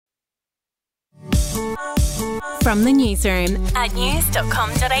From the newsroom at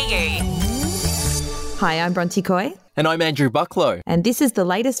news.com.au. Hi, I'm Bronte Coy. And I'm Andrew Bucklow. And this is the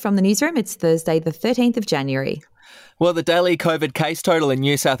latest from the newsroom. It's Thursday, the 13th of January. Well, the daily COVID case total in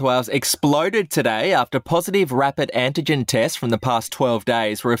New South Wales exploded today after positive rapid antigen tests from the past 12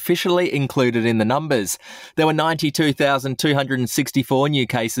 days were officially included in the numbers. There were 92,264 new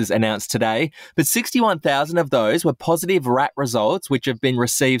cases announced today, but 61,000 of those were positive RAT results, which have been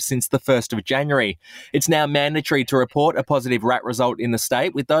received since the 1st of January. It's now mandatory to report a positive RAT result in the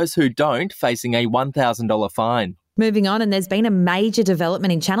state, with those who don't facing a $1,000 fine. Moving on, and there's been a major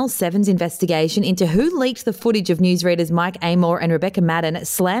development in Channel 7's investigation into who leaked the footage of newsreaders Mike Amor and Rebecca Madden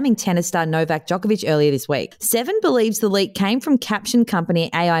slamming tennis star Novak Djokovic earlier this week. 7 believes the leak came from caption company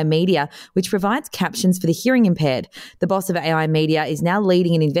AI Media, which provides captions for the hearing impaired. The boss of AI Media is now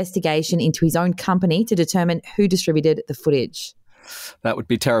leading an investigation into his own company to determine who distributed the footage. That would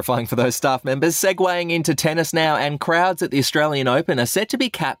be terrifying for those staff members. Segueing into tennis now, and crowds at the Australian Open are set to be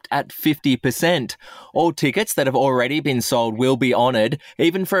capped at 50%. All tickets that have already been sold will be honoured,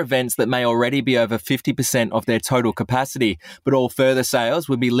 even for events that may already be over 50% of their total capacity. But all further sales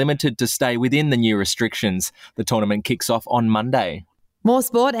will be limited to stay within the new restrictions. The tournament kicks off on Monday. More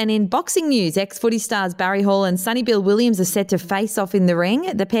sport, and in boxing news, ex-footy stars Barry Hall and Sonny Bill Williams are set to face off in the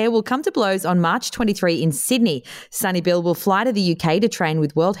ring. The pair will come to blows on March 23 in Sydney. Sonny Bill will fly to the UK to train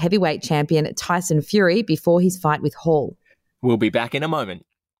with world heavyweight champion Tyson Fury before his fight with Hall. We'll be back in a moment.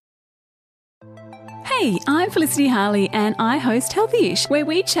 Hey, I'm Felicity Harley and I host Healthyish, where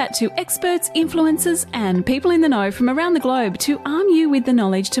we chat to experts, influencers and people in the know from around the globe to arm you with the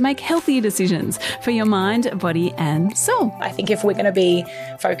knowledge to make healthier decisions for your mind, body and soul. I think if we're going to be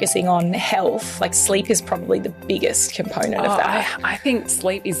focusing on health, like sleep is probably the biggest component of that. I think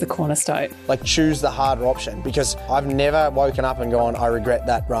sleep is the cornerstone. Like, choose the harder option, because I've never woken up and gone, I regret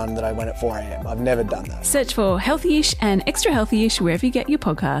that run that I went at 4 a.m. I've never done that. Search for Healthyish and Extra Healthyish wherever you get your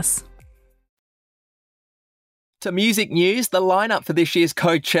podcasts. To music news, the lineup for this year's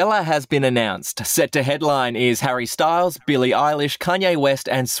Coachella has been announced. Set to headline is Harry Styles, Billie Eilish, Kanye West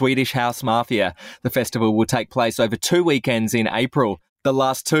and Swedish House Mafia. The festival will take place over 2 weekends in April. The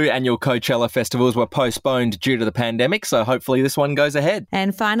last 2 annual Coachella festivals were postponed due to the pandemic, so hopefully this one goes ahead.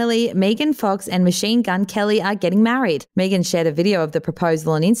 And finally, Megan Fox and Machine Gun Kelly are getting married. Megan shared a video of the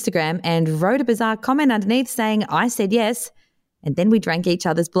proposal on Instagram and wrote a bizarre comment underneath saying, "I said yes. And then we drank each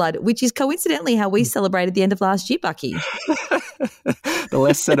other's blood," which is coincidentally how we celebrated the end of last year, Bucky. The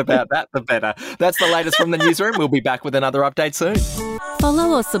less said about that, the better. That's the latest from the newsroom. We'll be back with another update soon.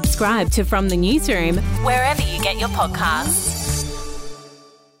 Follow or subscribe to From the Newsroom wherever you get your podcasts.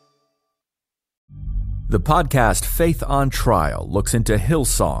 The podcast Faith on Trial looks into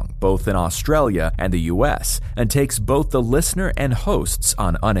Hillsong, both in Australia and the US, and takes both the listener and hosts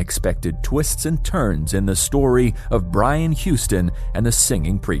on unexpected twists and turns in the story of Brian Houston and the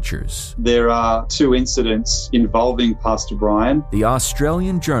Singing Preachers. There are 2 incidents involving Pastor Brian. The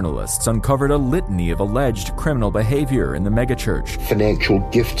Australian journalists uncovered a litany of alleged criminal behaviour in the megachurch. Financial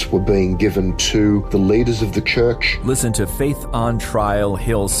gifts were being given to the leaders of the church. Listen to Faith on Trial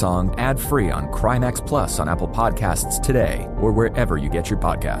Hillsong ad-free on Crimex Plus on Apple Podcasts today or wherever you get your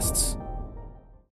podcasts.